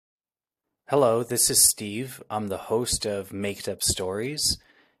Hello, this is Steve. I'm the host of Maked Up Stories,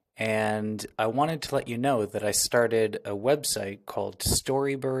 and I wanted to let you know that I started a website called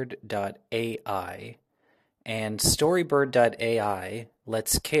Storybird.ai. And Storybird.ai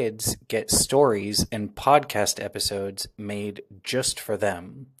lets kids get stories and podcast episodes made just for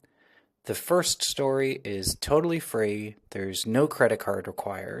them. The first story is totally free, there's no credit card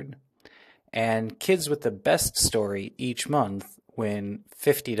required, and kids with the best story each month win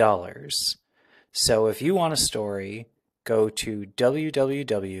 $50. So if you want a story, go to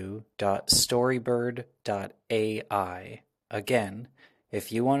www.storybird.ai. Again,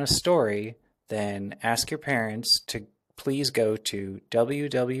 if you want a story, then ask your parents to please go to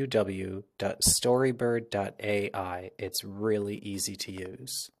www.storybird.ai. It's really easy to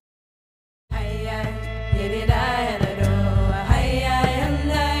use.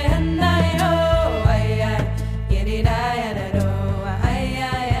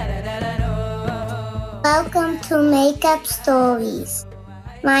 Welcome to Make Up Stories.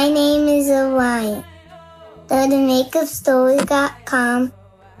 My name is Orion. Go to makeupstories.com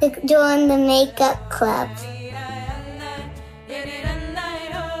to join the Makeup Club.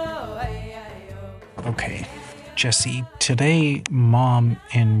 Okay, Jesse, today Mom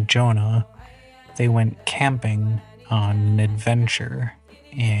and Jonah, they went camping on an adventure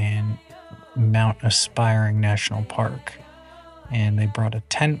in Mount Aspiring National Park. And they brought a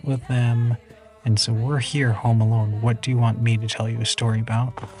tent with them. And so we're here home alone. What do you want me to tell you a story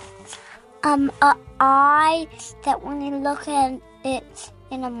about? Eye that when you look at it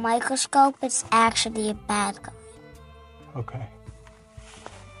in a microscope, it's actually a bad guy.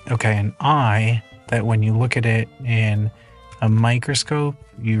 Okay, an eye that when you look at it in a microscope,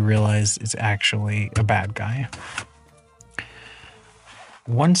 you realize it's actually a bad guy.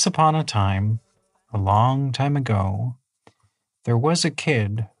 Once upon a time, a long time ago, there was a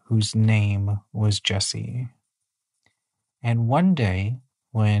kid whose name was Jesse. And one day,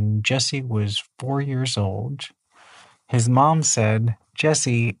 when Jesse was 4 years old, his mom said,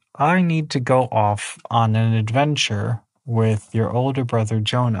 "Jesse, I need to go off on an adventure with your older brother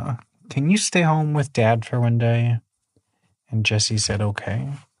Jonah. Can you stay home with Dad for one day?" And Jesse said, "Okay."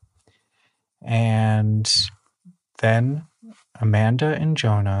 And then Amanda and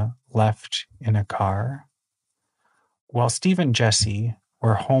Jonah left in a car. While Steve and Jesse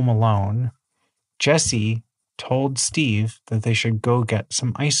were home alone, Jesse told Steve that they should go get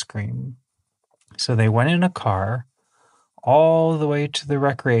some ice cream. So they went in a car all the way to the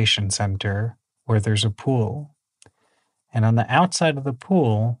recreation center where there's a pool. And on the outside of the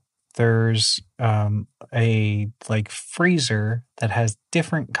pool, there's a freezer that has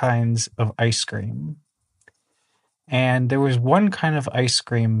different kinds of ice cream. And there was one kind of ice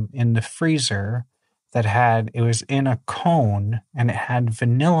cream in the freezer it was in a cone and it had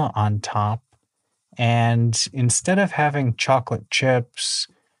vanilla on top. And instead of having chocolate chips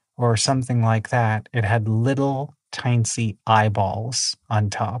or something like that, it had little tiny eyeballs on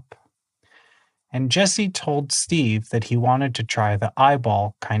top. And Jesse told Steve that he wanted to try the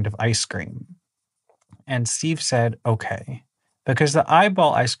eyeball kind of ice cream. And Steve said, okay, because the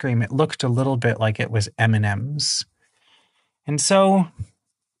eyeball ice cream, it looked a little bit like it was M&Ms. And so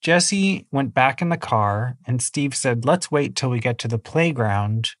Jesse went back in the car, and Steve said, let's wait till we get to the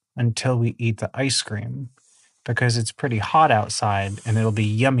playground until we eat the ice cream, because it's pretty hot outside and it'll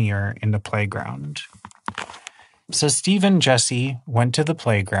be yummier in the playground. So Steve and Jesse went to the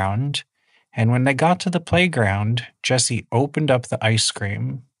playground, and when they got to the playground, Jesse opened up the ice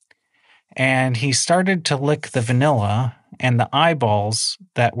cream, and he started to lick the vanilla, and the eyeballs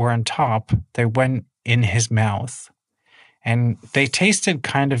that were on top, they went in his mouth. And they tasted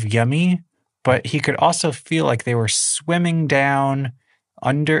kind of yummy, but he could also feel like they were swimming down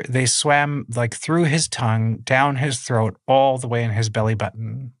they swam like through his tongue, down his throat, all the way in his belly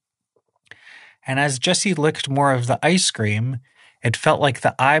button. And as Jesse licked more of the ice cream, it felt like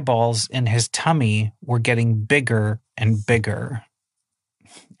the eyeballs in his tummy were getting bigger and bigger.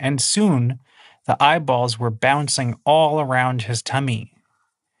 And soon, the eyeballs were bouncing all around his tummy.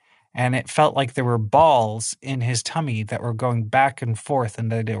 And it felt like there were balls in his tummy that were going back and forth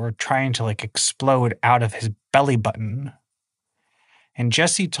and that they were trying to explode out of his belly button. And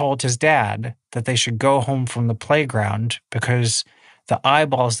Jesse told his dad that they should go home from the playground because the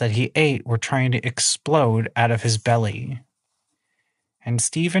eyeballs that he ate were trying to explode out of his belly. And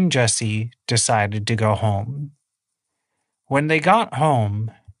Steve and Jesse decided to go home. When they got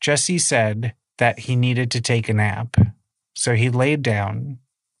home, Jesse said that he needed to take a nap. So he laid down.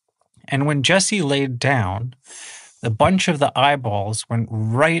 And when Jesse laid down, the bunch of the eyeballs went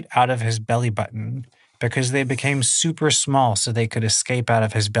right out of his belly button because they became super small so they could escape out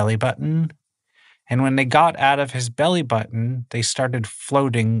of his belly button And when they got out of his belly button, they started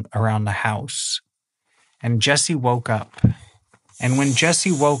floating around the house. And Jesse woke up. And when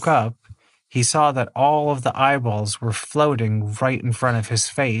Jesse woke up, he saw that all of the eyeballs were floating right in front of his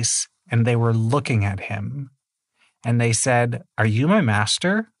face, and they were looking at him. And they said, "Are you my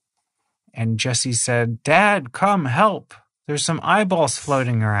master?" And Jesse said, "Dad, come help. There's some eyeballs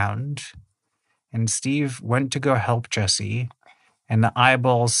floating around." And Steve went to go help Jesse, and the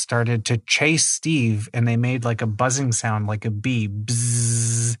eyeballs started to chase Steve, and they made like a buzzing sound, like a bee,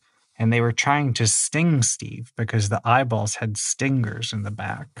 bzzz, and they were trying to sting Steve because the eyeballs had stingers in the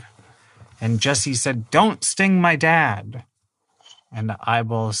back. And Jesse said, "Don't sting my dad." And the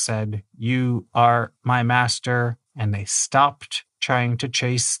eyeballs said, "You are my master," and they stopped trying to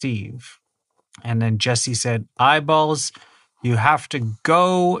chase Steve. And then Jesse said, "Eyeballs, you have to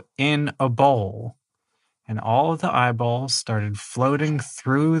go in a bowl." And all of the eyeballs started floating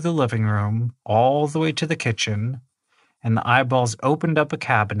through the living room all the way to the kitchen. And the eyeballs opened up a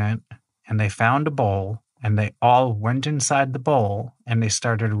cabinet and they found a bowl, and they all went inside the bowl and they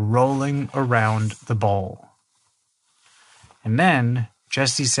started rolling around the bowl. And then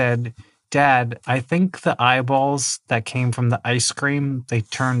Jesse said, "Dad, I think the eyeballs that came from the ice cream, they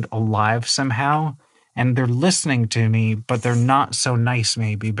turned alive somehow, and they're listening to me, but they're not so nice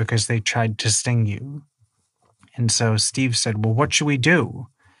maybe because they tried to sting you." And so Steve said, "Well, what should we do?"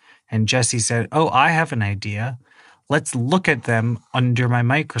 And Jesse said, "Oh, I have an idea. Let's look at them under my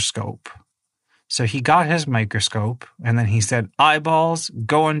microscope." So he got his microscope, and then he said, "Eyeballs,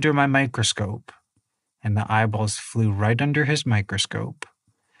 go under my microscope." And the eyeballs flew right under his microscope.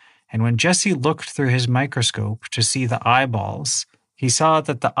 And when Jesse looked through his microscope to see the eyeballs, he saw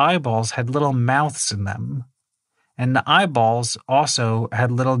that the eyeballs had little mouths in them. And the eyeballs also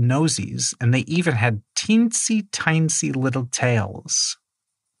had little nosies, and they even had teensy-tiny little tails.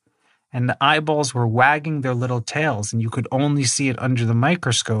 And the eyeballs were wagging their little tails, and you could only see it under the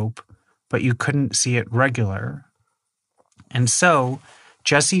microscope, but you couldn't see it regular. And so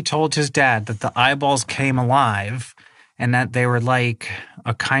Jesse told his dad that the eyeballs came alive and that they were like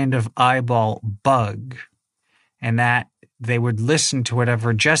a kind of eyeball bug, and that they would listen to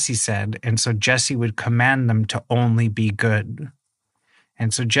whatever Jesse said, and so Jesse would command them to only be good.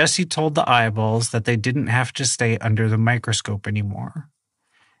 And so Jesse told the eyeballs that they didn't have to stay under the microscope anymore.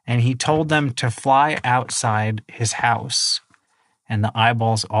 And he told them to fly outside his house. And the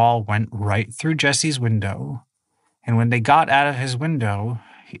eyeballs all went right through Jesse's window. And when they got out of his window,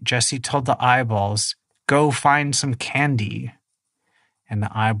 Jesse told the eyeballs, "Go find some candy." And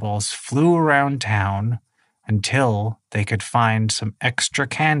the eyeballs flew around town until they could find some extra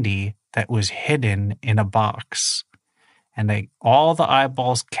candy that was hidden in a box. And all the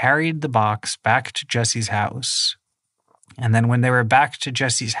eyeballs carried the box back to Jesse's house. And then when they were back to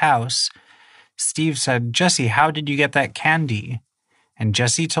Jesse's house, Steve said, "Jesse, how did you get that candy?" And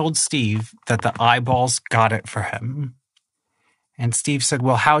Jesse told Steve that the eyeballs got it for him. And Steve said,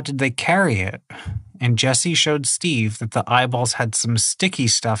 "Well, how did they carry it?" And Jesse showed Steve that the eyeballs had some sticky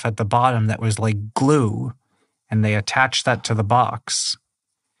stuff at the bottom that was like glue, and they attached that to the box.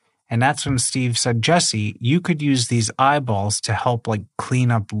 And that's when Steve said, "Jesse, you could use these eyeballs to help like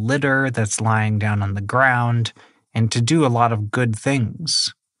clean up litter that's lying down on the ground and to do a lot of good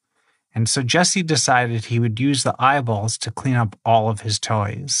things." And so Jesse decided he would use the eyeballs to clean up all of his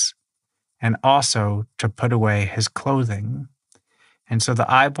toys and also to put away his clothing. And so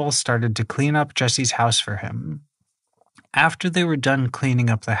the eyeballs started to clean up Jesse's house for him. After they were done cleaning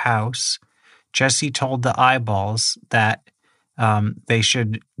up the house, Jesse told the eyeballs that they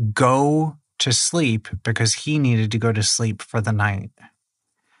should go to sleep because he needed to go to sleep for the night.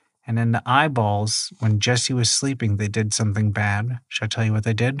 And then the eyeballs, when Jesse was sleeping, they did something bad. Should I tell you what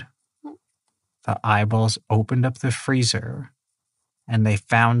they did? The eyeballs opened up the freezer and they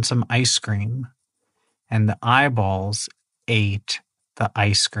found some ice cream. And the eyeballs ate the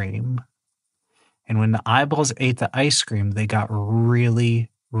ice cream. And when the eyeballs ate the ice cream, they got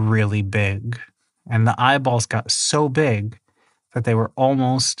really, really big. And the eyeballs got so big that they were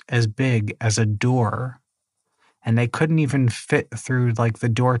almost as big as a door. And they couldn't even fit through like the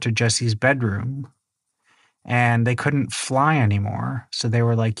door to Jesse's bedroom. And they couldn't fly anymore. So they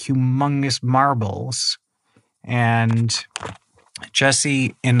were like humongous marbles. And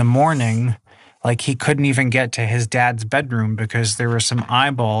Jesse, in the morning, like he couldn't even get to his dad's bedroom because there were some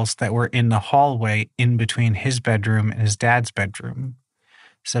eyeballs that were in the hallway in between his bedroom and his dad's bedroom.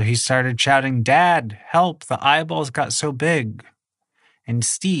 So he started shouting, "Dad, help, the eyeballs got so big." And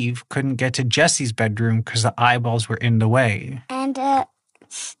Steve couldn't get to Jesse's bedroom because the eyeballs were in the way. And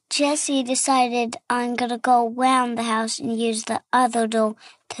Jesse decided I'm going to go around the house and use the other door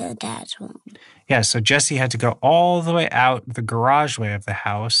to Dad's room. Yeah, so Jesse had to go all the way out the garageway of the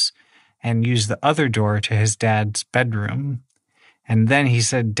house and use the other door to his dad's bedroom. And then he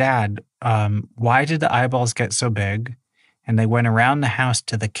said, Dad, why did the eyeballs get so big? And they went around the house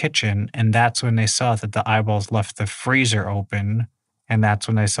to the kitchen, and that's when they saw that the eyeballs left the freezer open, and that's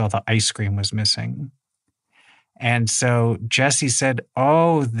when they saw the ice cream was missing. And so Jesse said,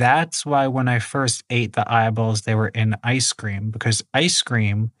 oh, that's why when I first ate the eyeballs, they were in ice cream, because ice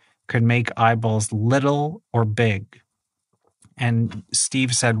cream could make eyeballs little or big. And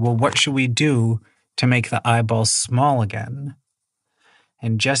Steve said, well, what should we do to make the eyeballs small again?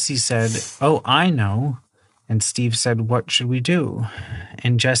 And Jesse said, oh, I know. And Steve said, what should we do?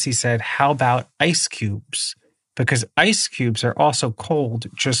 And Jesse said, how about ice cubes? Because ice cubes are also cold,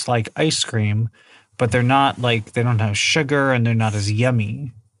 just like ice cream, but they're not like, they don't have sugar and they're not as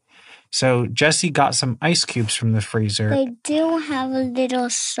yummy. So Jesse got some ice cubes from the freezer. They do have a little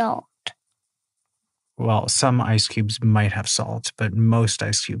salt. Well, some ice cubes might have salt, but most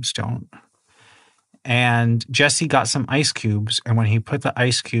ice cubes don't. And Jesse got some ice cubes, and when he put the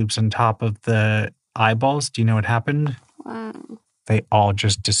ice cubes on top of the eyeballs, do you know what happened? Wow. They all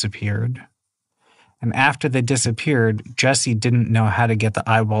just disappeared. And after they disappeared, Jesse didn't know how to get the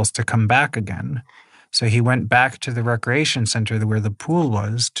eyeballs to come back again. So he went back to the recreation center where the pool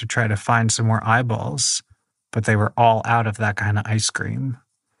was to try to find some more eyeballs, but they were all out of that kind of ice cream.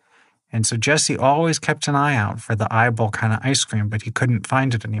 And so Jesse always kept an eye out for the eyeball kind of ice cream, but he couldn't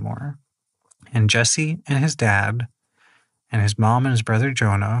find it anymore. And Jesse and his dad and his mom and his brother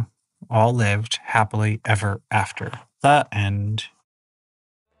Jonah all lived happily ever after. The end.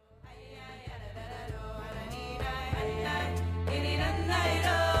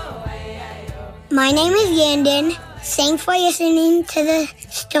 My name is Yandon. Thanks for listening to the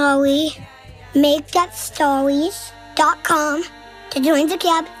story. MakeUpStories.com to join the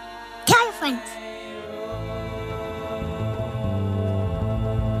club. Tell your friends.